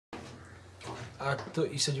I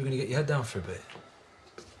thought you said you were going to get your head down for a bit.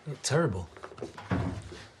 You look terrible.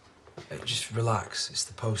 Hey, just relax. It's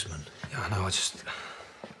the postman. Yeah, I know. I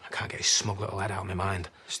can't get his smug little head out of my mind.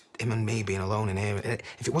 Just him and me being alone in here.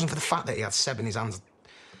 If it wasn't for the fact that he had Seb in his hands...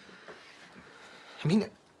 I mean,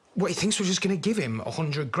 what, he thinks we're just going to give him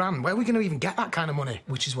 100 grand? Where are we going to even get that kind of money?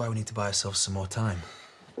 Which is why we need to buy ourselves some more time.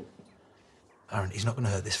 Aaron, he's not going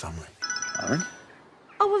to hurt this family. Aaron?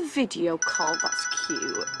 Oh, a video call. That's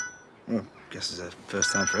cute. Well, guess it's a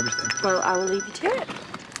first time for everything. Well, I will leave you to it.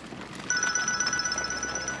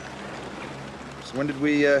 So when did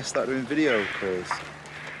we start doing video calls?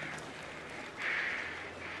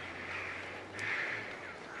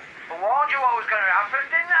 I warned you what was going to happen,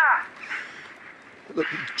 didn't I? Look,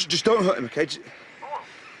 just don't hurt him, okay?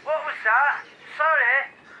 What was that? Sorry.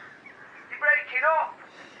 You're breaking up.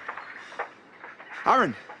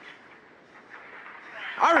 Aaron!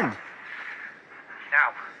 Aaron!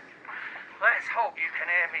 Now, let's hope you can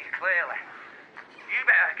hear me clearly. You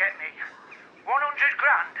better get me 100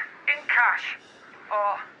 grand in cash,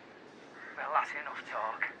 or, well, that's enough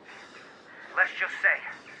talk. Let's just say,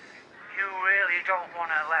 you really don't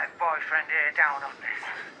want to let boyfriend here down on this.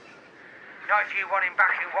 Not if you want him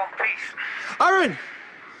back in one piece. Aaron!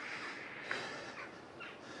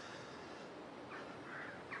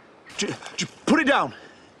 Just put it down.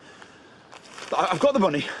 I've got the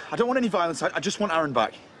money. I don't want any violence. I just want Aaron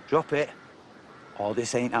back. Drop it, or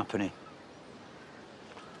this ain't happening.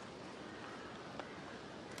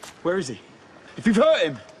 Where is he? If you've hurt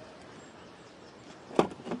him...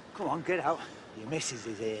 Come on, get out. Your missus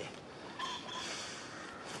is here.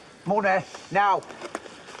 Money, now.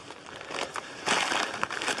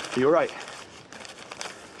 Are you all right?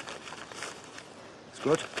 It's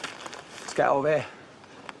good. Let's get over here.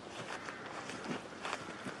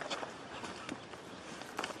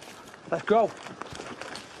 Let's go.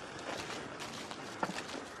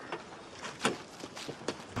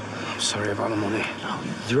 I'm sorry about the money. No,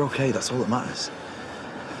 you're okay. That's all that matters.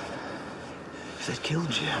 If they'd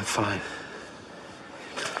killed you... I'm fine.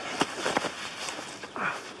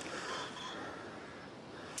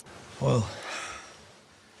 Well,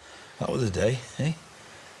 that was a day, eh?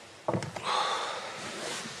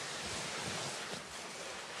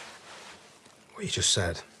 What you just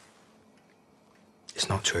said, it's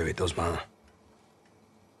not true. It does matter.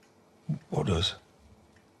 What does?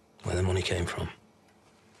 Where the money came from.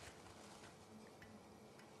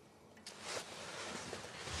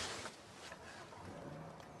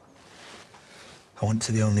 I went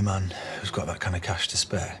to the only man who's got that kind of cash to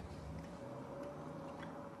spare.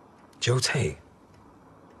 Joe Tate?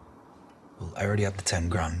 Well, I already had the 10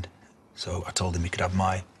 grand, so I told him he could have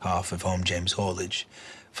my half of Home James haulage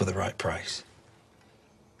for the right price.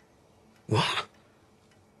 What?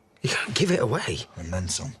 You can't give it away. And then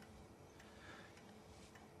some.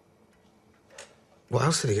 What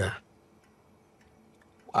else did he get?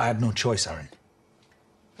 I had no choice, Aaron.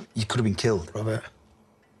 You could have been killed. Robert,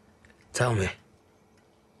 tell me.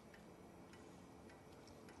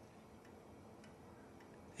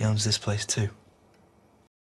 He owns this place too.